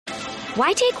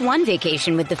Why take one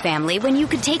vacation with the family when you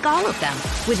could take all of them?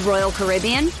 With Royal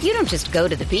Caribbean, you don't just go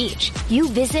to the beach. You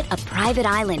visit a private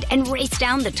island and race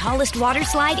down the tallest water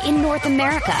slide in North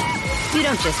America. You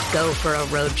don't just go for a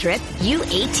road trip. You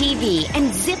ATV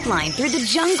and zip line through the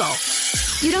jungle.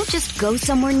 You don't just go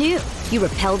somewhere new. You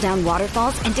rappel down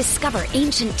waterfalls and discover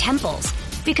ancient temples.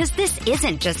 Because this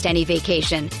isn't just any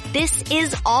vacation. This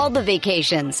is all the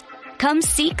vacations. Come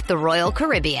seek the Royal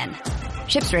Caribbean.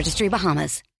 Ships Registry,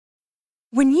 Bahamas.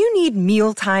 When you need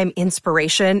mealtime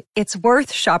inspiration, it's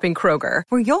worth shopping Kroger,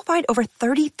 where you'll find over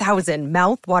 30,000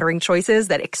 mouth-watering choices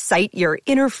that excite your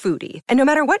inner foodie. And no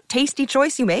matter what tasty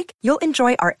choice you make, you'll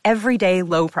enjoy our everyday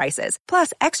low prices,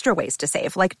 plus extra ways to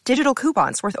save, like digital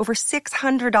coupons worth over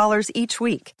 $600 each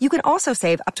week. You can also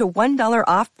save up to $1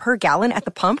 off per gallon at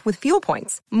the pump with fuel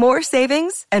points. More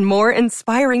savings and more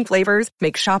inspiring flavors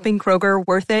make shopping Kroger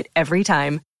worth it every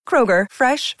time. Kroger,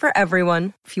 fresh for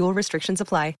everyone. Fuel restrictions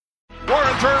apply.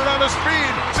 Warren turned on a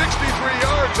speed, 63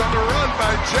 yards on the run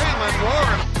by Jaylen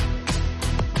Warren.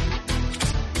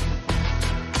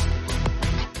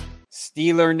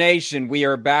 Steeler Nation, we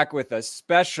are back with a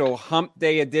special Hump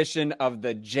Day edition of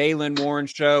the Jaylen Warren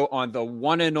Show on the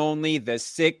one and only, the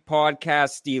Sick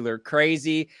Podcast, Steeler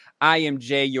Crazy. I am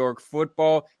Jay York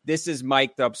Football. This is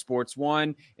Mic'd Up Sports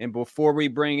One. And before we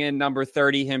bring in number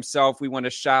 30 himself, we want to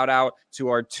shout out to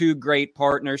our two great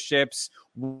partnerships.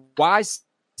 Why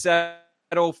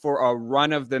settle for a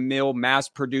run-of-the-mill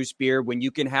mass-produced beer when you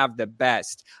can have the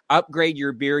best? Upgrade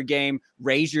your beer game,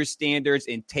 raise your standards,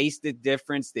 and taste the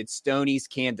difference that Stoney's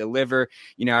can deliver.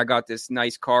 You know, I got this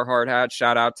nice Carhartt hat.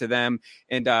 Shout out to them.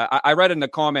 And I read in the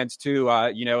comments, too,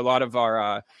 a lot of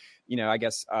our,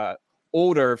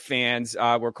 older fans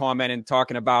were commenting,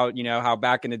 talking about, how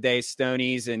back in the day,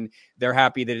 Stoney's, and they're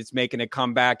happy that it's making a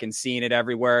comeback and seeing it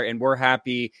everywhere. And we're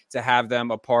happy to have them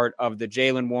a part of the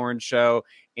Jaylen Warren Show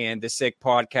and the Sick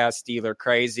Podcast, Steeler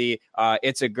Crazy.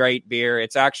 It's a great beer.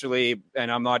 It's actually,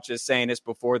 and I'm not just saying this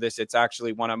before this, it's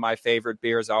actually one of my favorite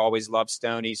beers. I always love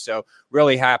Stoney's. So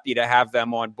really happy to have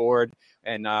them on board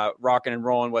and rocking and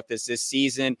rolling with this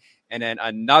season. And then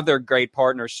another great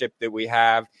partnership that we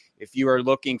have, if you are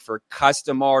looking for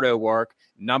custom auto work,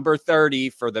 number 30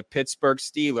 for the Pittsburgh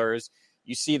Steelers.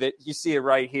 You see it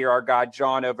right here, our guy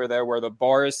John over there, where the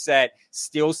bar is set.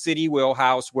 Steel City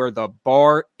Wheelhouse, where the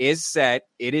bar is set.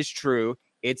 It is true.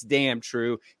 It's damn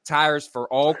true. Tires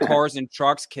for all cars and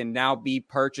trucks can now be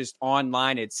purchased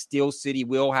online at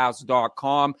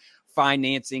steelcitywheelhouse.com.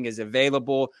 Financing is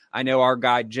available. I know our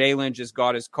guy Jaylen just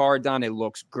got his car done. It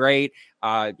looks great.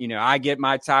 I get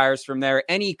my tires from there.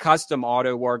 Any custom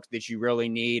auto work that you really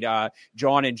need,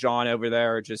 John and John over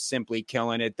there are just simply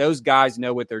killing it. Those guys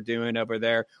know what they're doing over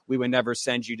there. We would never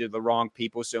send you to the wrong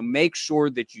people. So make sure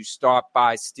that you stop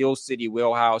by Steel City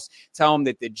Wheelhouse. Tell them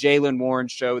that the Jaylen Warren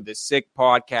Show, the Sick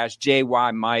Podcast,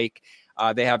 JY Mike,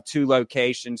 they have 2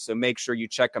 locations. So make sure you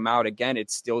check them out. Again,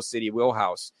 it's Steel City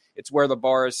Wheelhouse. It's where the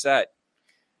bar is set.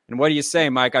 And what do you say,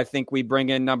 Mike? I think we bring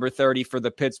in number 30 for the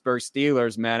Pittsburgh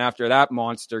Steelers, man, after that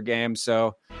monster game.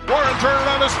 So Warren turned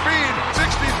on a speed,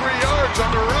 63 yards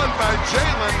on the run by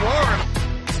Jaylen Warren.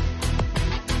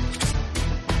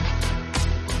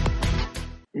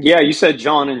 Yeah, you said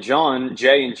John and John,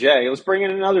 Jay and Jay. Let's bring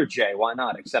in another Jay. Why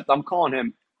not? Except I'm calling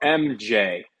him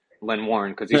MJ. Len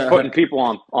Warren, because he's putting people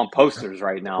on posters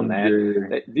right now,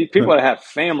 man. These people that have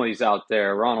families out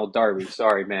there, Ronald Darby,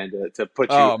 sorry, man, to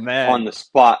put you on the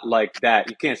spot like that.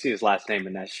 You can't see his last name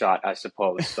in that shot, I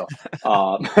suppose. So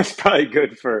that's probably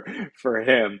good for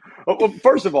him. Well,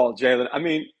 first of all, Jaylen, I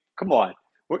mean, come on.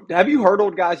 Have you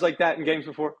hurdled guys like that in games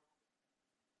before?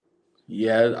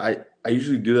 Yeah, I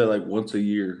usually do that like once a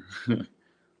year.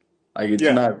 It's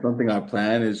not something I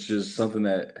plan. It's just something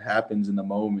that happens in the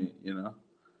moment,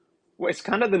 Well, it's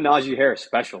kind of the Najee Harris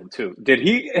special, too. Did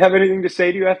he have anything to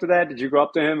say to you after that? Did you go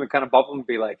up to him and kind of bump him and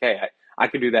be like, hey, I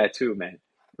can do that too, man?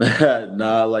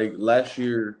 Nah, like last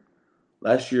year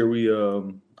we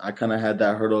I kind of had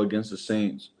that hurdle against the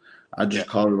Saints. I just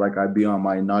called it like I'd be on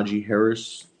my Najee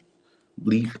Harris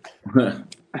leap. But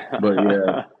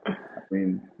yeah, I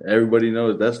mean, everybody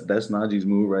knows that's Najee's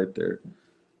move right there.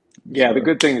 Yeah, so. The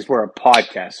good thing is we're a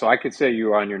podcast, so I could say you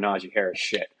were on your Najee Harris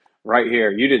shit. Right here.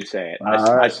 You didn't say it.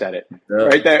 I said it.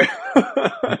 Right there.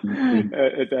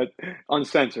 That's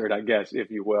uncensored, I guess, if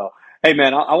you will. Hey,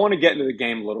 man, I want to get into the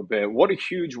game a little bit. What a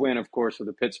huge win, of course, for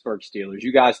the Pittsburgh Steelers.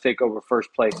 You guys take over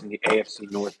first place in the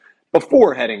AFC North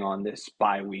before heading on this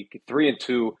bye week.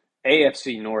 3-2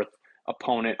 AFC North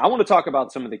opponent. I want to talk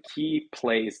about some of the key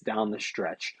plays down the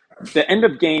stretch. The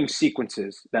end-of-game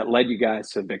sequences that led you guys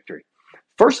to victory.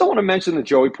 First, I want to mention the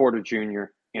Joey Porter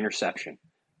Jr. interception.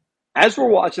 As we're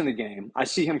watching the game, I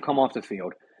see him come off the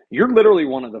field. You're literally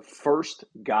one of the first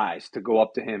guys to go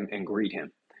up to him and greet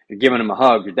him. You're giving him a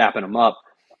hug. You're dapping him up.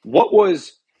 What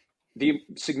was the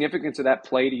significance of that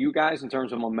play to you guys in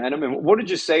terms of momentum? And what did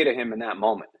you say to him in that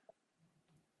moment?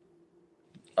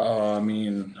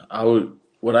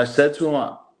 What I said to him,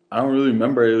 I don't really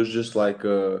remember. It was just like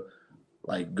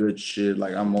good shit.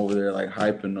 Like I'm over there like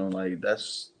hyping him. Like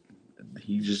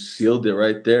he just sealed it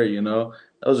right there, you know?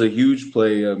 That was a huge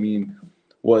play. I mean,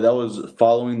 that was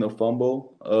following the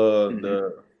fumble,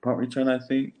 the punt return, I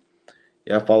think.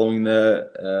 Yeah, following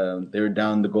that, they were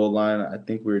down the goal line. I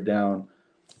think we were down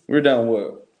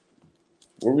what?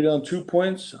 Were we down 2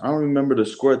 points? I don't remember the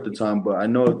score at the time, but I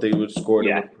know if they would score,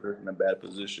 they would put us in a bad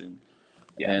position.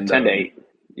 Yeah, and 10-8.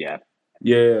 Yeah.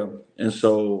 Yeah, and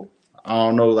so I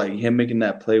don't know, like him making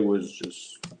that play was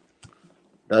just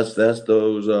that's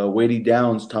those weighty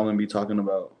downs Tomlin be talking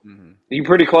about. Are you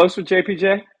pretty close with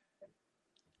JPJ?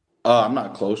 I'm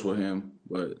not close with him,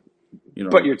 but you know.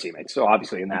 But your teammates, so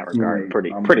obviously in that regard,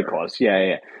 pretty close.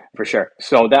 Yeah, for sure.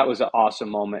 So that was an awesome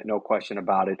moment, no question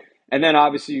about it. And then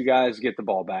obviously you guys get the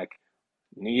ball back,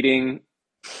 needing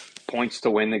points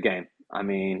to win the game. I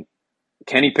mean,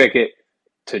 Kenny Pickett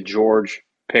to George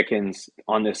Pickens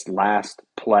on this last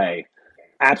play,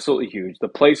 absolutely huge. The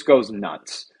place goes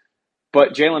nuts.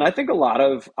 But Jaylen, I think a lot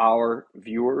of our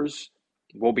viewers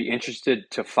will be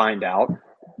interested to find out,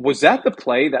 was that the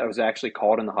play that was actually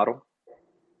called in the huddle?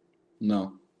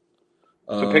 No.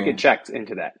 So Pickett checked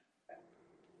into that.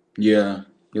 Yeah,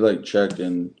 he checked,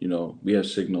 and we have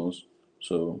signals,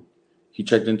 so he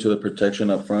checked into the protection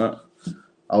up front.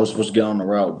 I was supposed to get on the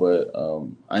route, but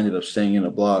I ended up staying in the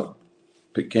block.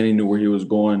 Kenny knew where he was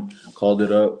going, called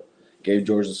it up, gave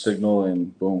George the signal,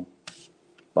 and boom,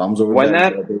 bombs over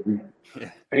Baghdad, baby.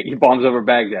 He bombs over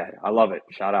Baghdad. I love it.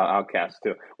 Shout out Outcast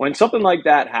too. When something like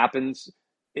that happens,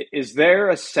 is there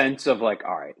a sense of all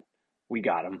right, we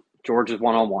got him. George is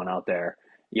one-on-one out there.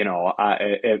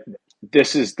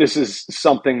 This is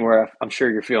something where I'm sure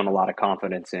you're feeling a lot of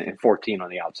confidence in 14 on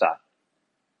the outside.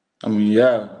 I mean,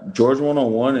 yeah, George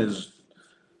one-on-one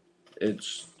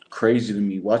it's crazy to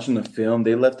me. Watching the film,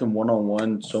 they left him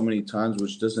one-on-one so many times,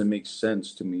 which doesn't make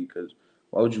sense to me because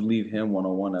why would you leave him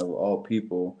one-on-one of all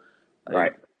people?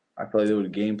 Right. I feel like they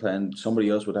would game plan. Somebody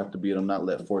else would have to beat him, not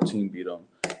let 14 beat him.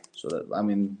 So,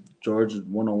 George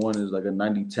one-on-one is like a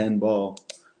 90-10 ball,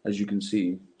 as you can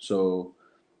see. So,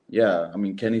 yeah,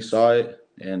 Kenny saw it,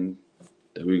 and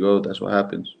there we go. That's what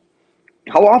happens.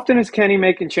 How often is Kenny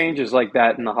making changes like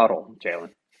that in the huddle,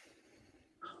 Jaylen?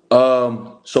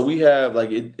 So we have,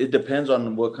 it depends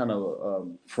on what kind of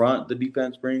front the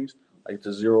defense brings, like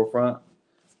the zero front.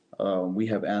 We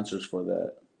have answers for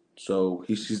that. So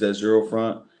he sees that zero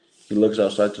front. He looks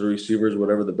outside to the receivers,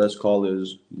 whatever the best call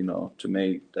is, to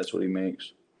make. That's what he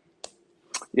makes.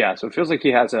 Yeah, so it feels like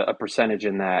he has a percentage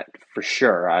in that for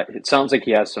sure. It sounds like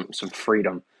he has some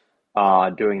freedom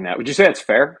doing that. Would you say that's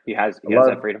fair? He has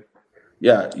that freedom?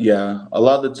 Yeah. A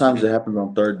lot of the times it happens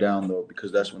on third down, though,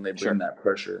 because that's when they bring that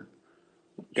pressure.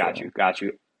 Got you.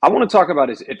 I want to talk about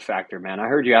his it factor, man. I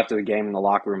heard you after the game in the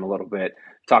locker room a little bit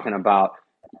talking about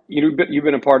you've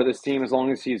been a part of this team as long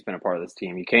as he's been a part of this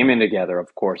team. You came in together,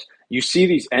 of course. You see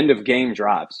these end-of-game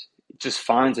drives. It just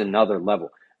finds another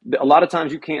level. A lot of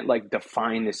times you can't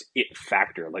define this it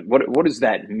factor. What does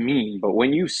that mean? But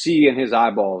when you see in his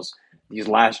eyeballs these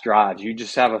last drives, you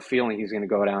just have a feeling he's going to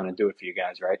go down and do it for you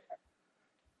guys, right?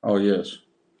 Oh, yes.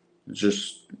 It's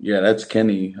just, that's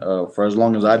Kenny. For as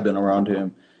long as I've been around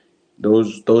him,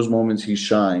 those moments he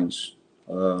shines.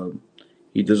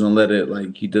 He doesn't let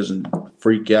it, he doesn't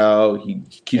freak out. He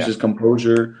keeps his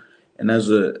composure. And as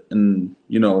a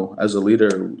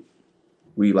leader,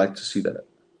 we like to see that.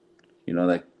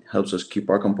 That helps us keep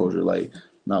our composure.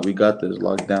 We got this,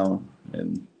 locked down,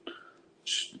 and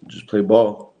just play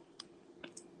ball.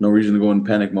 No reason to go in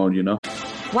panic mode,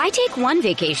 Why take one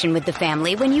vacation with the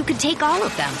family when you could take all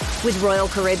of them? With Royal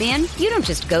Caribbean, you don't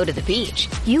just go to the beach.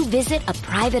 You visit a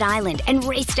private island and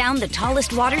race down the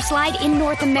tallest water slide in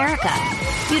North America.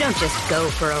 You don't just go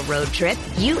for a road trip.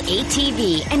 You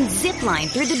ATV and zip line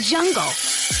through the jungle.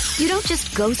 You don't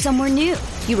just go somewhere new.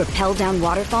 You rappel down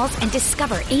waterfalls and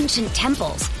discover ancient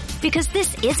temples. Because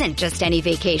this isn't just any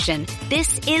vacation.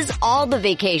 This is all the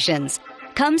vacations.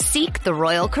 Come seek the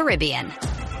Royal Caribbean.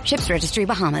 Ships Registry,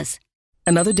 Bahamas.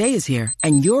 Another day is here,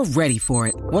 and you're ready for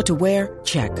it. What to wear?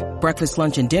 Check. Breakfast,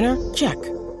 lunch, and dinner? Check.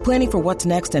 Planning for what's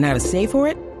next and how to save for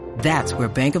it? That's where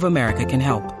Bank of America can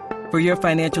help. For your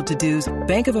financial to-dos,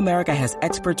 Bank of America has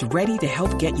experts ready to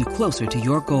help get you closer to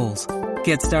your goals.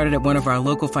 Get started at one of our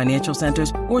local financial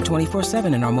centers or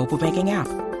 24/7 in our mobile banking app.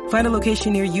 Find a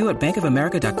location near you at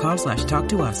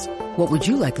bankofamerica.com/talktous. What would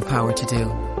you like the power to do?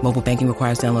 Mobile banking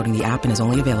requires downloading the app and is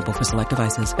only available for select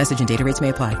devices. Message and data rates may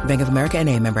apply. Bank of America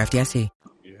N.A., member FDIC.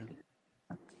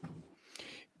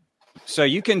 So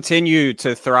you continue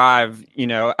to thrive,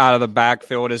 out of the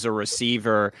backfield as a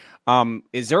receiver.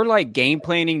 Is there like game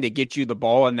planning to get you the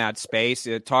ball in that space?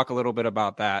 Talk a little bit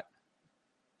about that.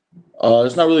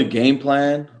 It's not really game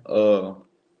plan.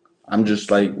 I'm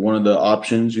just like one of the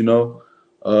options,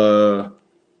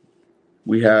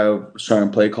 We have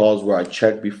certain play calls where I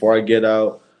check before I get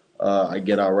out. I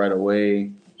get out right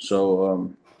away. So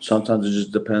sometimes it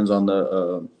just depends on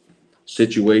the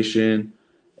situation,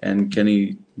 and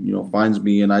Kenny, finds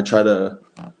me, and I try to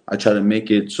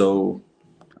make it so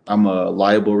I'm a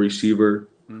liable receiver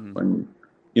when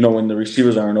the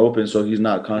receivers aren't open, so he's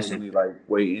not constantly like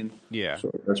waiting. Yeah.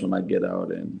 So that's when I get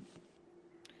out. And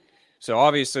so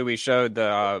obviously we showed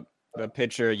the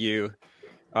picture of you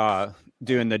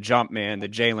doing the jump man, the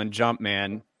Jaylen jump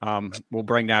man. We'll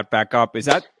bring that back up. Is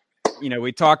that,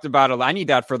 we talked about it. I need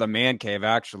that for the man cave,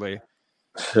 actually.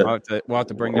 We'll have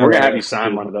to bring that. We're going to have you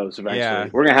sign one of those eventually. Yeah.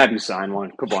 We're going to have you sign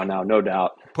one. Come on now, no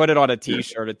doubt. Put it on a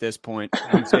T-shirt at this point.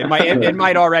 It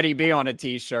might already be on a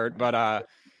T-shirt, but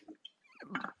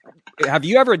have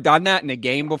you ever done that in a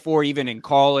game before, even in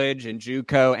college and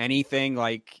JUCO, anything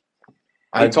like?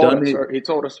 He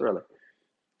told us earlier.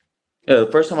 Yeah,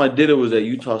 the first time I did it was at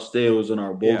Utah State. It was in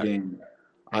our bowl game.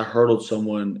 I hurdled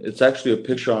someone. It's actually a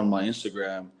picture on my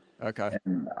Instagram. Okay.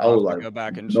 And I was like, go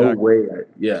back and no check. way.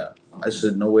 I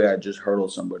said, no way I just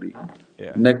hurdled somebody.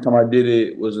 Yeah. Next time I did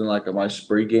it was in like my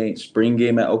spring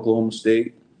game at Oklahoma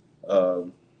State.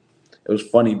 It was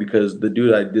funny because the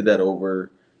dude I did that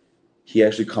over, he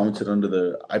actually commented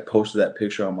I posted that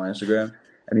picture on my Instagram.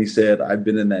 And he said, I've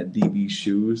been in that DB's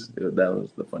shoes. That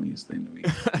was the funniest thing to me.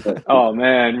 But, oh,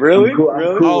 man. Really? I'm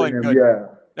cool Really? with him, yeah.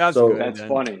 That's good. That's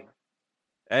funny.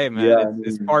 Hey, man,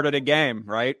 it's part of the game,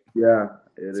 right? Yeah.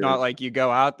 It's not like you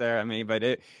go out there. I mean, but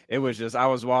it was just, I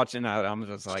was watching that. I'm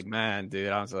just like, man,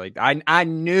 dude, I was like, I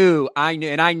knew,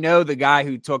 and I know the guy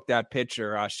who took that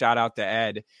picture. Shout out to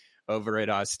Ed over at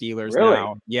Steelers really?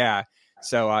 Now. Yeah.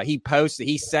 So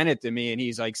he sent it to me, and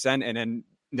he's like, and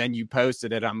then you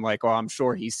posted it. I'm like, oh, I'm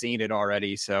sure he's seen it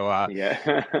already. So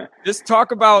yeah. Just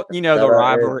talk about, the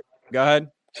rivalry. Go ahead.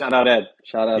 Shout out Ed.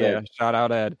 Yeah, shout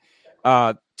out Ed.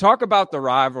 Talk about the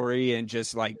rivalry and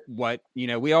just like what,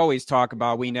 we always talk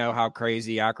about. We know how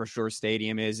crazy Acrisure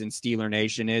Stadium is and Steeler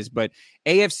Nation is, but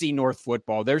AFC North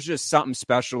football, there's just something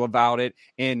special about it.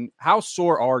 And how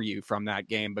sore are you from that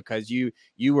game? Because you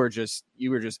were just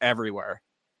everywhere.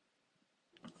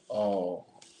 Oh,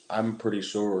 I'm pretty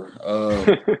sure.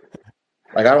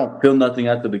 I don't feel nothing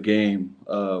after the game.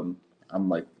 I'm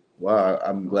like, wow,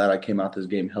 I'm glad I came out this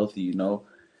game healthy,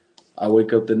 I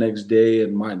wake up the next day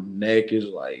and my neck is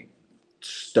like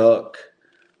stuck.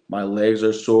 My legs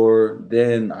are sore.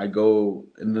 Then I go,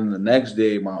 and then the next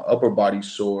day my upper body's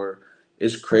sore.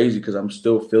 It's crazy because I'm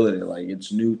still feeling it. Like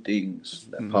it's new things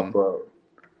that pop up.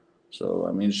 So,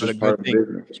 I mean, it's just part of the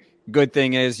business. Good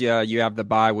thing is, you have the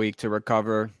bye week to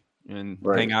recover and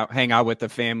hang out with the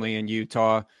family in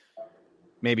Utah.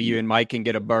 Maybe you and Mike can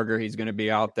get a burger. He's going to be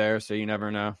out there, so you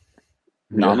never know.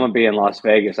 No, I'm gonna be in Las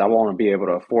Vegas. I won't be able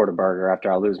to afford a burger after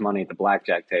I lose money at the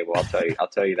blackjack table. I'll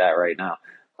tell you that right now.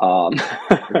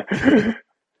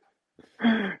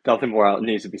 Nothing more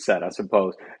needs to be said, I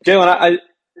suppose. Jaylen,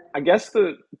 I guess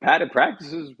the padded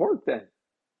practices worked then.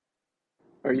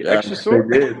 Are you extra sore?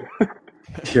 They did.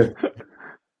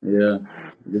 Yeah.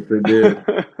 Yes, they did.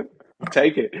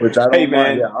 Take it. Which I don't mind.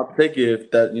 Man. Yeah, I'll take it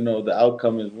if that the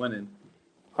outcome is winning.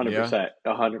 100%.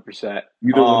 100%.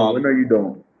 You don't want to win or you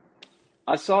don't.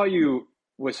 I saw you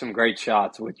with some great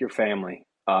shots with your family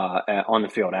on the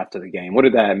field after the game. What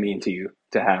did that mean to you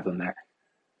to have them there?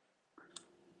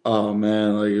 Oh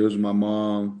man, like it was my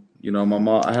mom.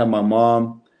 I had my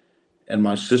mom and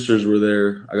my sisters were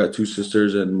there. I got two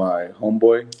sisters and my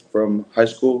homeboy from high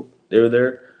school. They were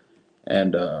there,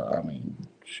 and I mean,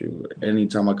 shoot,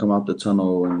 anytime I come out the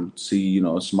tunnel and see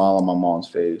a smile on my mom's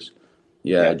face,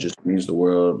 it just means the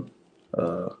world.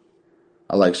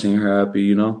 I like seeing her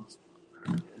happy.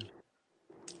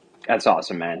 That's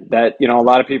awesome, man. That a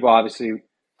lot of people obviously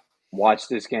watch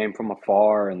this game from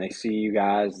afar and they see you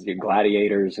guys, you're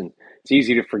gladiators, and it's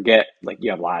easy to forget like you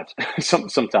have lives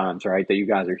sometimes, right? That you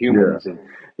guys are humans and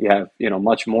you have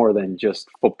much more than just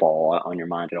football on your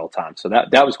mind at all times. So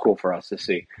that was cool for us to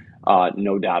see,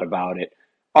 no doubt about it.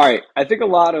 All right, I think a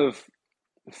lot of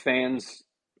fans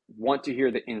want to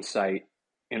hear the insight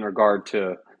in regard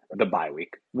to the bye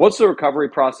week. What's the recovery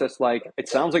process like? It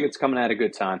sounds like it's coming at a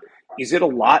good time. Is it a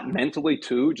lot mentally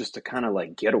too, just to kind of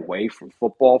like get away from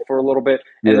football for a little bit?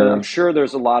 And then I'm sure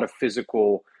there's a lot of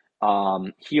physical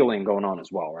healing going on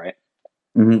as well, right?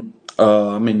 Mm-hmm.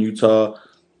 I'm in Utah.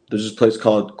 There's this place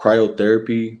called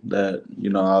cryotherapy that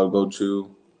I'll go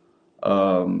to.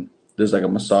 There's like a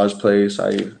massage place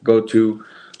I go to.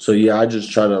 So yeah, I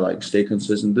just try to like stay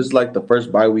consistent. This is like the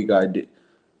first bye week I did.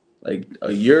 Like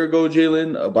a year ago,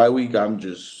 Jaylen, a bye week, I'm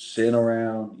just sitting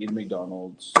around eating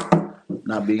McDonald's,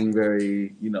 not being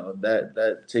very,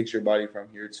 that takes your body from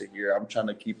here to here. I'm trying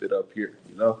to keep it up here.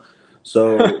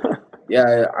 So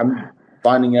yeah, I'm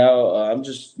finding out. I'm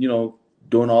just,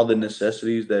 doing all the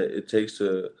necessities that it takes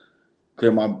to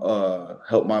clear my,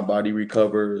 help my body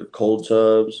recover, cold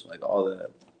tubs, like all that,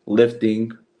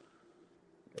 lifting.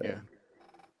 Yeah.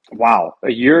 Wow, a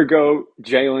year ago,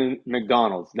 Jaylen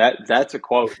McDonald's. That's a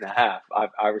quote and a half.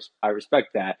 I respect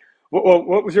that.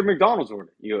 What was your McDonald's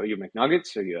order? You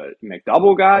McNuggets? Are you a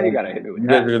McDouble guy? You got to hit me with You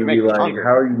guys that. are You're gonna be making me like, hungry.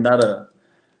 how are you not a?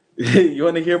 You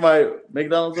want to hear my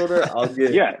McDonald's order?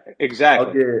 Yeah, I'll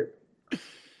exactly. get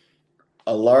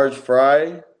a large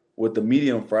fry with the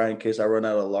medium fry in case I run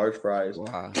out of large fries.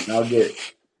 Wow. And I'll get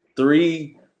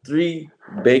three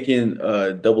bacon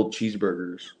double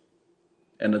cheeseburgers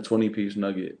and a 20-piece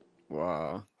nugget.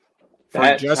 Wow.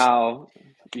 That's how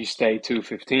you stay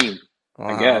 215. Wow.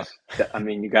 I guess. I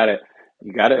mean, you gotta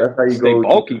That's how you stay go to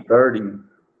bulky. 230.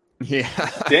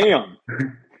 Yeah. Damn.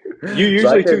 You So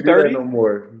I usually can't do that 230 no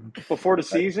more. before the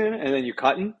season, and then you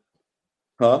cutting.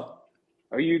 Huh?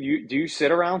 Are you do you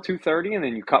sit around 230 and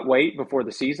then you cut weight before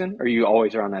the season? Or are you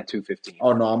always around that 215?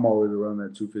 Oh no, I'm always around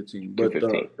that 215. But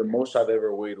 215. the most I've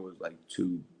ever weighed was like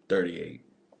 238.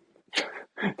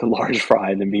 The large fry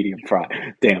and the medium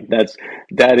fry. Damn,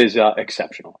 that is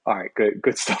exceptional. All right,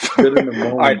 good stuff. Good in the All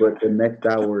moment, right. but the next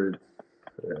hour,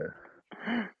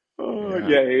 Oh,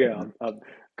 yeah.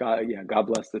 God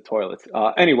bless the toilets.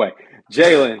 Anyway,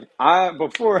 Jaylen,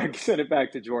 before I send it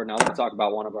back to Jordan, I want to talk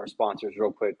about one of our sponsors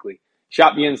real quickly.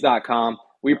 ShopYins.com.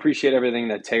 We appreciate everything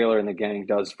that Taylor and the gang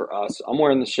does for us. I'm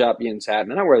wearing the Shop Yins hat,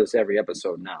 and I wear this every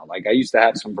episode now. Like, I used to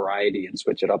have some variety and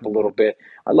switch it up a little bit.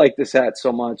 I like this hat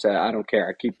so much that I don't care.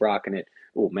 I keep rocking it.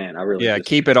 Oh, man, I really just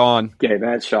keep it on. gave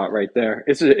that shot right there.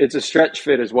 It's a stretch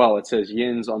fit as well. It says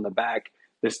Yins on the back.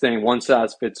 This thing, one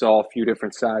size fits all, a few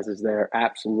different sizes there.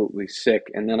 Absolutely sick.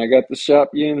 And then I got the Shop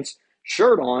Yins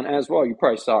shirt on as well. You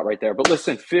probably saw it right there. But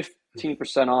listen, 15%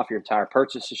 off your entire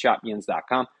purchase at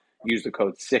shopyins.com. Use the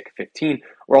code SICK15.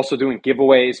 We're also doing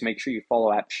giveaways. Make sure you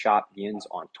follow at Shop Yins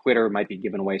on Twitter. Might be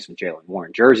giving away some Jaylen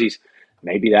Warren jerseys.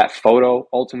 Maybe that photo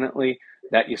ultimately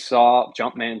that you saw,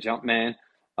 Jumpman,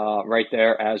 right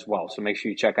there as well. So make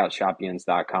sure you check out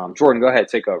shopyins.com. Jordan, go ahead,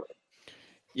 take over.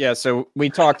 Yeah, so we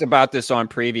talked about this on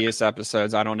previous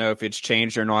episodes. I don't know if it's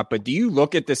changed or not, but do you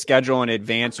look at the schedule in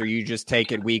advance or you just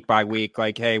take it week by week?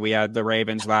 Like, hey, we had the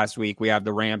Ravens last week. We have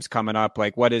the Rams coming up.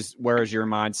 Like, where is your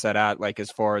mindset at, like,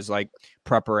 as far as, like,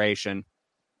 preparation?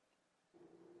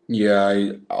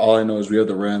 Yeah, all I know is we have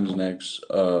the Rams next.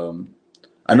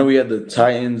 I know we had the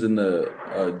Titans and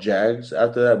the Jags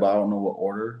after that, but I don't know what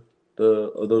order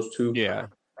of those two. Yeah.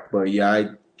 But, yeah, I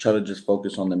try to just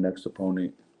focus on the next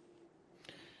opponent.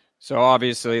 So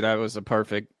obviously that was a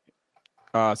perfect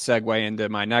segue into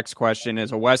my next question.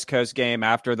 Is a West Coast game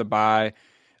after the bye,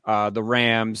 the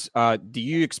Rams. Do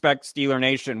you expect Steeler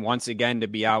Nation once again to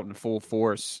be out in full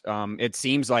force? It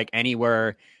seems like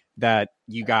anywhere that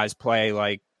you guys play,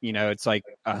 like, it's like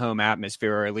a home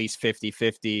atmosphere, or at least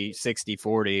 50-50,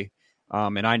 60-40.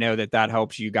 And I know that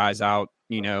helps you guys out,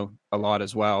 a lot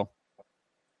as well.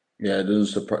 Yeah, it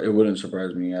wouldn't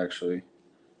surprise me, actually.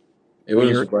 It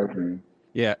wouldn't surprise me.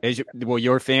 Yeah. Will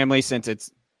your family, since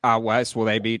it's out west, will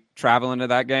they be traveling to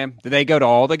that game? Do they go to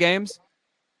all the games?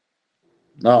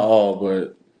 Not all,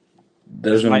 but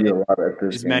there's going to be a lot at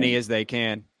this as game. Many as they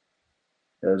can.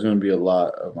 Yeah, there's going to be a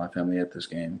lot of my family at this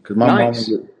game. Because my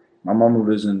mom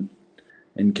lives in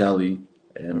Cali,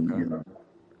 and,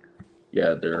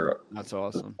 that's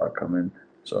awesome. Are coming,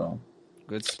 so.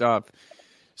 Good stuff.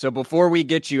 So before we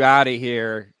get you out of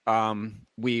here,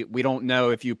 we don't know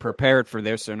if you prepared for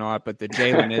this or not, but the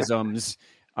Jaylenisms,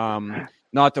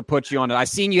 not to put you on it. I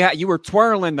seen you were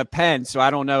twirling the pen, so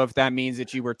I don't know if that means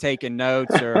that you were taking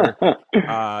notes or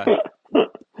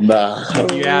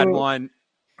if you had one.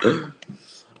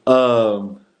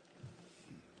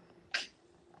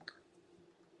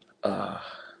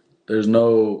 There's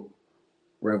no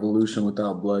revolution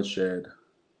without bloodshed.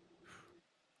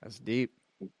 That's deep.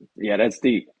 Yeah, that's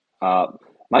deep.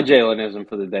 My Jaylenism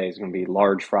for the day is going to be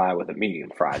large fry with a medium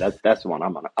fry. That's the one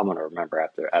I'm gonna remember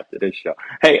after this show.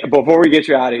 Hey, before we get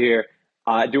you out of here,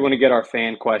 I do want to get our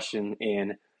fan question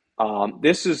in.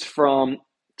 This is from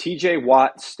TJ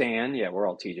Watt Stan. Yeah, we're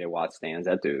all TJ Watt Stans.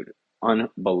 That dude,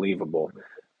 unbelievable.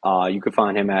 You can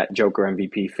find him at Joker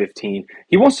MVP 15.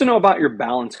 He wants to know about your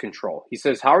balance control. He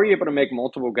says, how are you able to make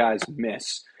multiple guys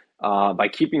miss by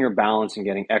keeping your balance and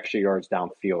getting extra yards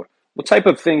downfield? What type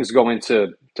of things go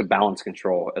into balance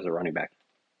control as a running back?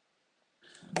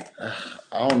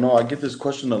 I don't know. I get this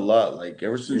question a lot. Like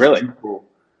ever since Really? JUCO.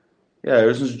 Yeah,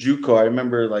 ever since JUCO, I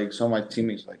remember like some of my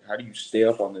teammates like, how do you stay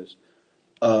up on this?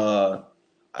 I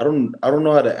don't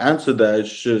know how to answer that.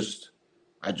 It's just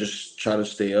I just try to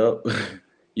stay up.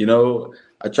 You know,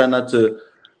 I try not to.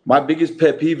 My biggest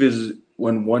pet peeve is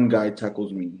when one guy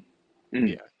tackles me.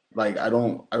 Yeah. Like I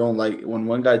don't like when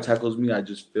one guy tackles me. I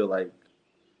just feel like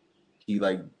he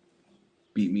like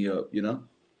beat me up. You know.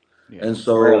 Yeah. And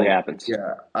so Rarely happens.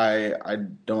 yeah, I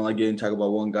don't like getting tackled by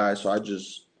one guy. So I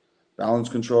just balance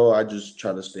control. I just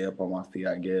try to stay up on my feet.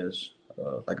 I guess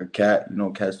like a cat. You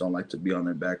know, cats don't like to be on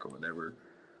their back or whatever.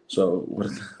 So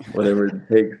whatever it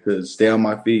takes to stay on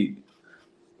my feet.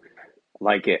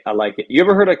 Like it. I like it. You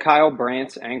ever heard of Kyle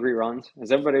Brandt's Angry Runs?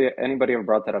 Has anybody ever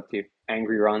brought that up to you?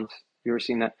 Angry Runs? You ever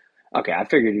seen that? Okay, I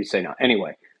figured you'd say no.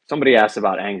 Anyway, somebody asked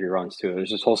about Angry Runs too.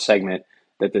 There's this whole segment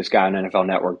that this guy on NFL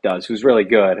Network does who's really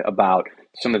good about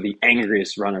some of the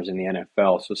angriest runners in the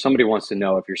NFL. So somebody wants to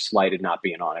know if you're slighted not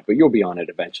being on it, but you'll be on it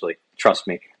eventually. Trust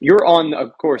me. You're on,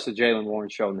 of course, the Jaylen Warren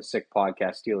Show and the Sick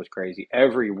Podcast, Steelers Crazy,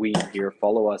 every week here.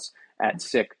 Follow us at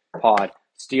Sick Pod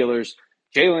Steelers.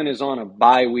 Jaylen is on a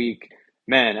bye week.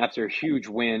 Man, after a huge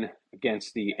win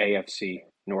against the AFC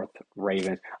North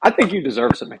Ravens, I think you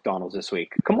deserve some McDonald's this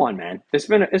week. Come on, man. It's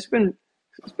been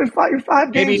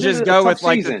five games. Maybe just into go a with tough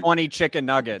like season. the 20 chicken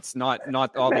nuggets, not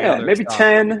all the Man, other maybe stuff.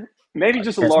 10, maybe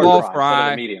just a Small large fry. fry instead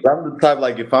of a medium. I'm the type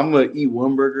like if I'm gonna eat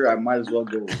one burger, I might as well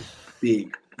go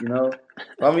big. You know, if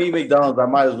I'm gonna eat McDonald's, I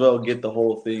might as well get the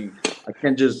whole thing. I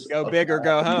can't just Go big or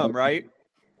go home, right?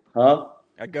 Huh?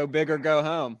 I go big or go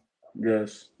home.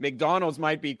 Yes. McDonald's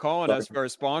might be calling us for a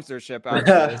sponsorship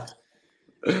after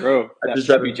this. Bro, I that just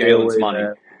try should to be stay Jalen's away, money.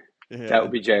 man. Yeah. That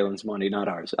would be Jalen's money, not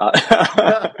ours. I'll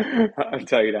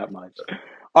tell you that much.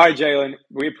 All right, Jaylen,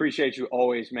 we appreciate you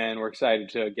always, man. We're excited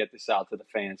to get this out to the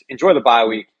fans. Enjoy the bye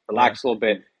week. Relax a little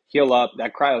bit. Heal up.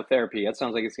 That cryotherapy, that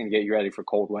sounds like it's going to get you ready for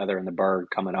cold weather and the bird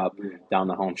coming up down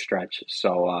the home stretch.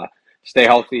 So stay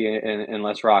healthy and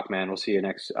let's rock, man. We'll see you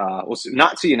next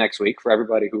not see you next week. For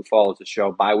everybody who follows the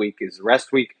show, bye week is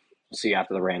rest week. We'll see you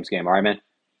after the Rams game. All right, man?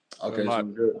 Okay, luck.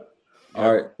 sounds good.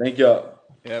 All right, thank y'all.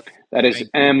 Yep. That is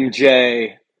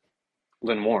MJ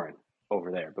Lynn Warren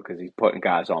over there because he's putting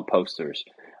guys on posters.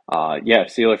 Yeah,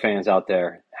 Steeler fans out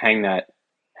there, hang that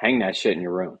shit in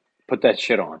your room. Put that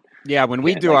shit on. Yeah, when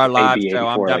we Yeah, do like our live AB84 show,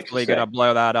 I'm likes to definitely say. gonna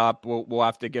blow that up. We'll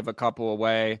have to give a couple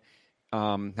away.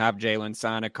 Have Jaylen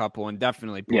sign a couple and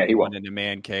definitely put he one will. in the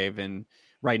man cave and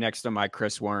right next to my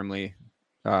Chris Wormley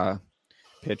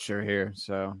picture here.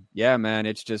 So yeah, man,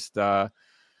 it's just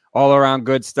all around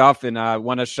good stuff. And I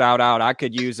want to shout out, I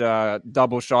could use a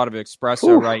double shot of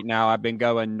espresso right now. I've been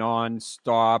going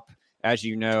nonstop, as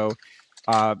you know.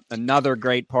 Another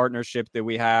great partnership that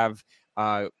we have,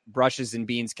 Brushes and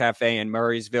Beans Cafe in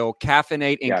Murraysville.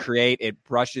 Caffeinate and create at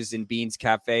Brushes and Beans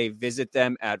Cafe. Visit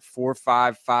them at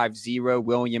 4550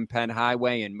 William Penn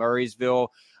Highway in Murraysville.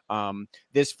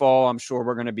 This fall, I'm sure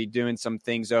we're going to be doing some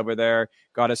things over there.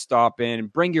 Got to stop in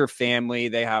and bring your family.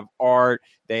 They have art.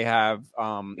 They have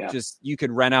just, you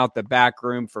can rent out the back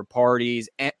room for parties,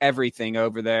 everything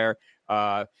over there.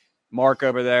 Mark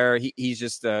over there, he's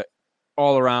just a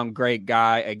all around great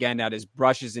guy. Again, that is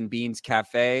Brushes and Beans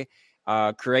Cafe.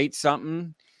 Create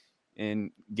something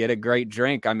and get a great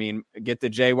drink. I mean, get the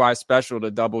JY special,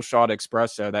 the double shot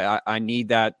espresso. That I need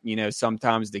that,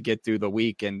 sometimes to get through the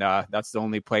week. And that's the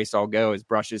only place I'll go is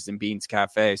Brushes and Beans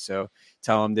Cafe. So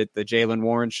tell them that the Jaylen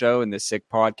Warren Show and the Sick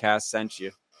Podcast sent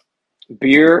you.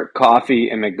 Beer, coffee,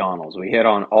 and McDonald's. We hit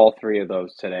on all three of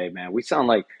those today, man. We sound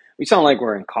like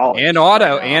we're in college. And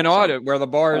auto, where the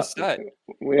bar is set.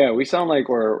 Yeah, we sound like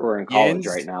we're in college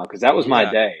right now because that was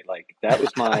my day. Like that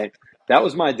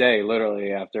was my day.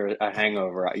 Literally after a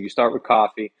hangover, you start with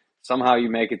coffee. Somehow you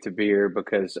make it to beer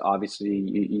because obviously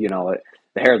you know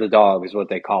the hair of the dog is what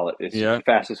they call it. It's the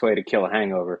fastest way to kill a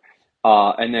hangover.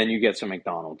 And then you get some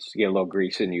McDonald's. You get a little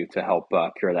grease in you to help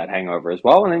cure that hangover as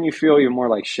well. And then you feel you're more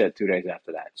like shit 2 days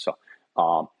after that. So.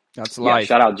 That's life.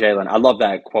 Shout out Jaylen. I love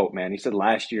that quote, man. He said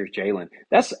last year's Jaylen.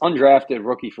 That's undrafted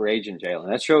rookie for agent Jaylen.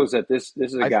 That shows that this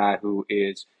is a guy who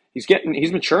he's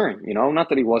maturing, not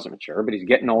that he wasn't mature, but he's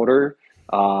getting older,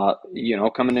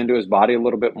 coming into his body a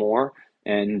little bit more.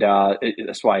 And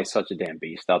that's why he's such a damn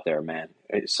beast out there, man.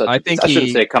 I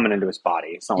shouldn't say coming into his body.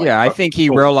 It's not I think he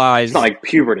realized it's not like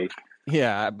puberty.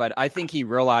 Yeah, but I think he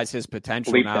realized his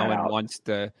potential now and wants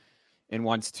to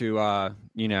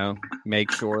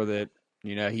make sure that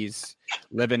You know, he's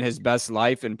living his best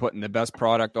life and putting the best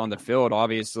product on the field.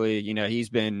 Obviously, you know,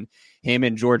 him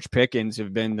and George Pickens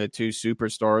have been the two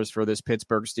superstars for this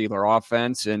Pittsburgh Steelers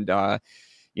offense. And, that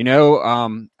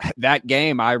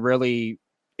game,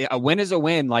 a win is a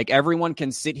win. Like, everyone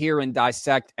can sit here and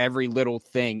dissect every little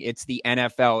thing. It's the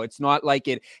NFL. It's not like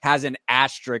it has an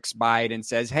asterisk by it and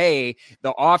says, hey,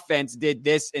 the offense did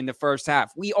this in the first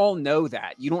half. We all know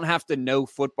that. You don't have to know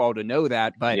football to know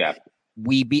that, but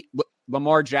we beat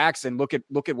Lamar Jackson. Look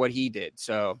at what he did.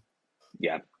 So,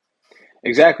 yeah,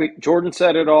 exactly. Jordan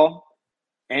said it all,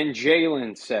 and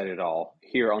Jaylen said it all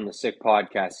here on the Sick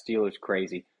Podcast, Steelers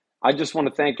Crazy. I just want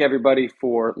to thank everybody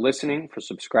for listening, for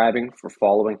subscribing, for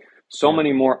following. So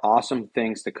many more awesome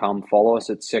things to come. Follow us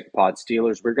at Sick Pod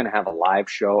Steelers. We're going to have a live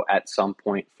show at some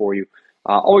point for you.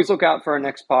 Always look out for our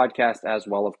next podcast as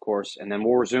well, of course. And then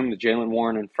we'll resume the Jaylen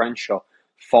Warren and Friends show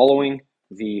following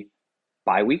the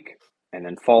bye week and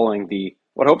then following the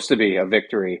what hopes to be a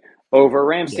victory over a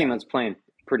Rams team that's playing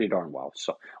pretty darn well.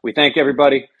 So we thank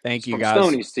everybody. Thank you, From guys.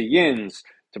 Stonies to Yins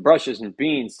to Brushes and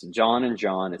Beans to John and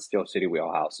John at Steel City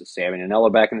Wheelhouse. To Sammy and Ella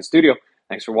back in the studio.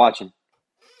 Thanks for watching.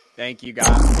 Thank you, guys.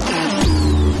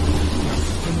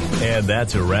 And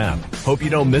that's a wrap. Hope you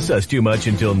don't miss us too much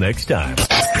until next time.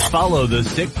 Follow the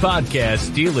Sick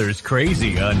Podcast Steelers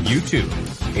Crazy on YouTube,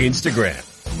 Instagram,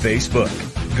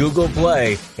 Facebook, Google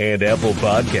Play, and Apple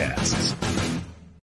Podcasts.